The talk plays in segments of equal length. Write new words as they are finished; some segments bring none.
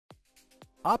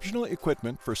Optional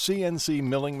equipment for CNC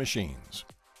milling machines.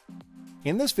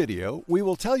 In this video, we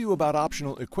will tell you about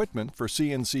optional equipment for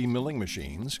CNC milling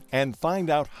machines and find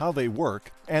out how they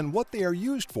work and what they are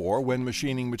used for when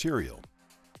machining material.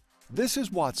 This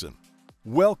is Wattsan.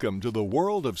 Welcome to the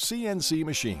world of CNC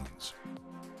machines.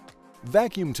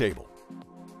 Vacuum table.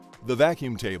 The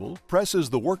vacuum table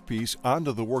presses the workpiece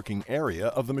onto the working area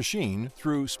of the machine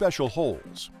through special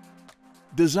holes.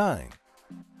 Design.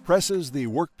 Presses the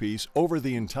workpiece over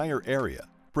the entire area,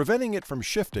 preventing it from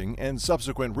shifting and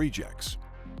subsequent rejects.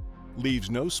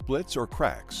 Leaves no splits or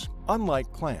cracks, unlike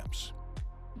clamps.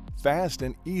 Fast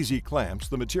and easy clamps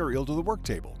the material to the work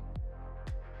table.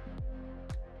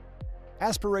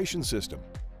 Aspiration system.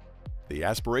 The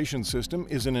aspiration system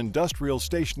is an industrial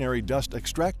stationary dust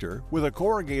extractor with a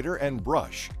corrugator and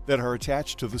brush that are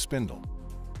attached to the spindle.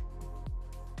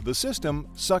 The system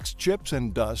sucks chips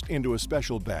and dust into a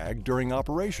special bag during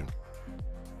operation.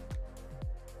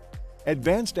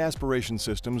 Advanced aspiration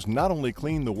systems not only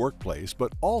clean the workplace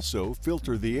but also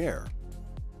filter the air.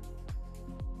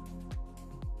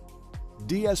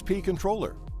 DSP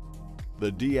controller.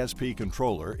 The DSP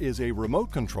controller is a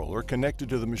remote controller connected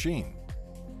to the machine.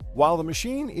 While the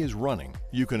machine is running,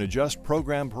 you can adjust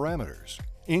program parameters,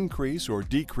 increase or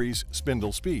decrease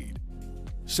spindle speed,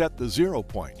 set the 0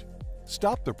 point,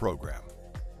 stop the program,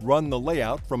 run the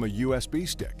layout from a USB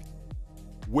stick.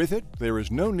 With it, there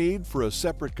is no need for a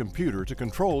separate computer to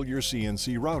control your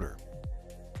CNC router.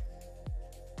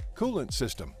 Coolant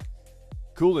system.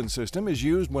 Coolant system is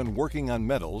used when working on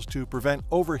metals to prevent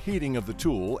overheating of the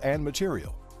tool and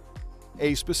material.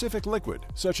 A specific liquid,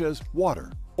 such as water,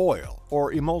 oil,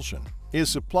 or emulsion, is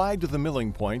supplied to the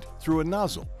milling point through a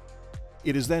nozzle.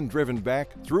 It is then driven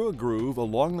back through a groove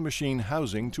along the machine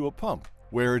housing to a pump,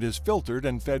 where it is filtered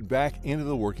and fed back into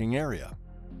the working area.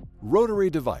 Rotary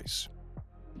device.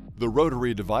 The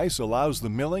rotary device allows the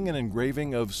milling and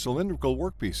engraving of cylindrical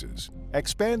workpieces,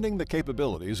 expanding the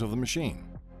capabilities of the machine.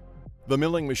 The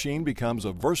milling machine becomes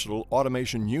a versatile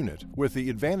automation unit with the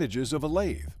advantages of a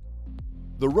lathe.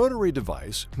 The rotary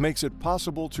device makes it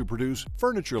possible to produce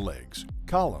furniture legs,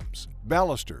 columns,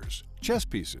 balusters, chess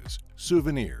pieces,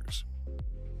 souvenirs.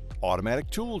 Automatic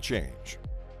tool change.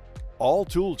 All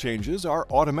tool changes are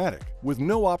automatic with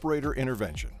no operator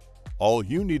intervention. All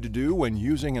you need to do when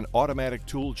using an automatic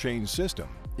tool change system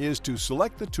is to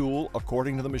select the tool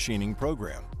according to the machining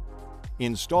program.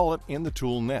 Install it in the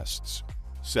tool nests,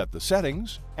 set the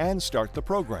settings, and start the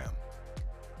program.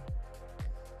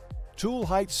 Tool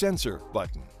height sensor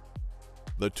button.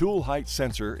 The tool height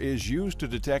sensor is used to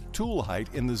detect tool height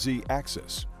in the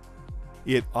Z-axis.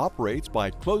 It operates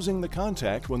by closing the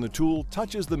contact when the tool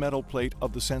touches the metal plate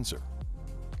of the sensor.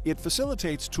 It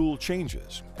facilitates tool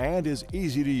changes and is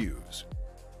easy to use.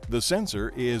 The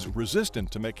sensor is resistant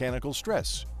to mechanical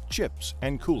stress, chips,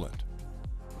 and coolant.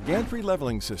 Gantry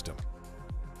leveling system.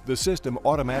 The system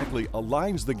automatically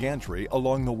aligns the gantry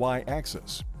along the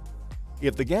Y-axis.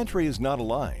 If the gantry is not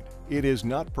aligned, it is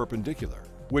not perpendicular,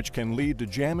 which can lead to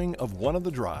jamming of one of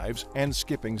the drives and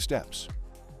skipping steps.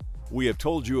 We have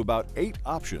told you about 8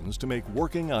 options to make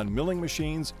working on milling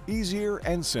machines easier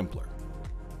and simpler.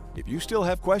 If you still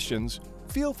have questions,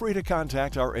 feel free to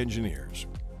contact our engineers.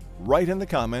 Write in the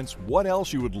comments what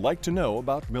else you would like to know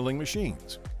about milling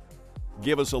machines.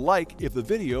 Give us a like if the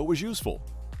video was useful.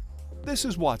 This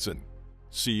is Wattsan.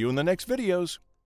 See you in the next videos.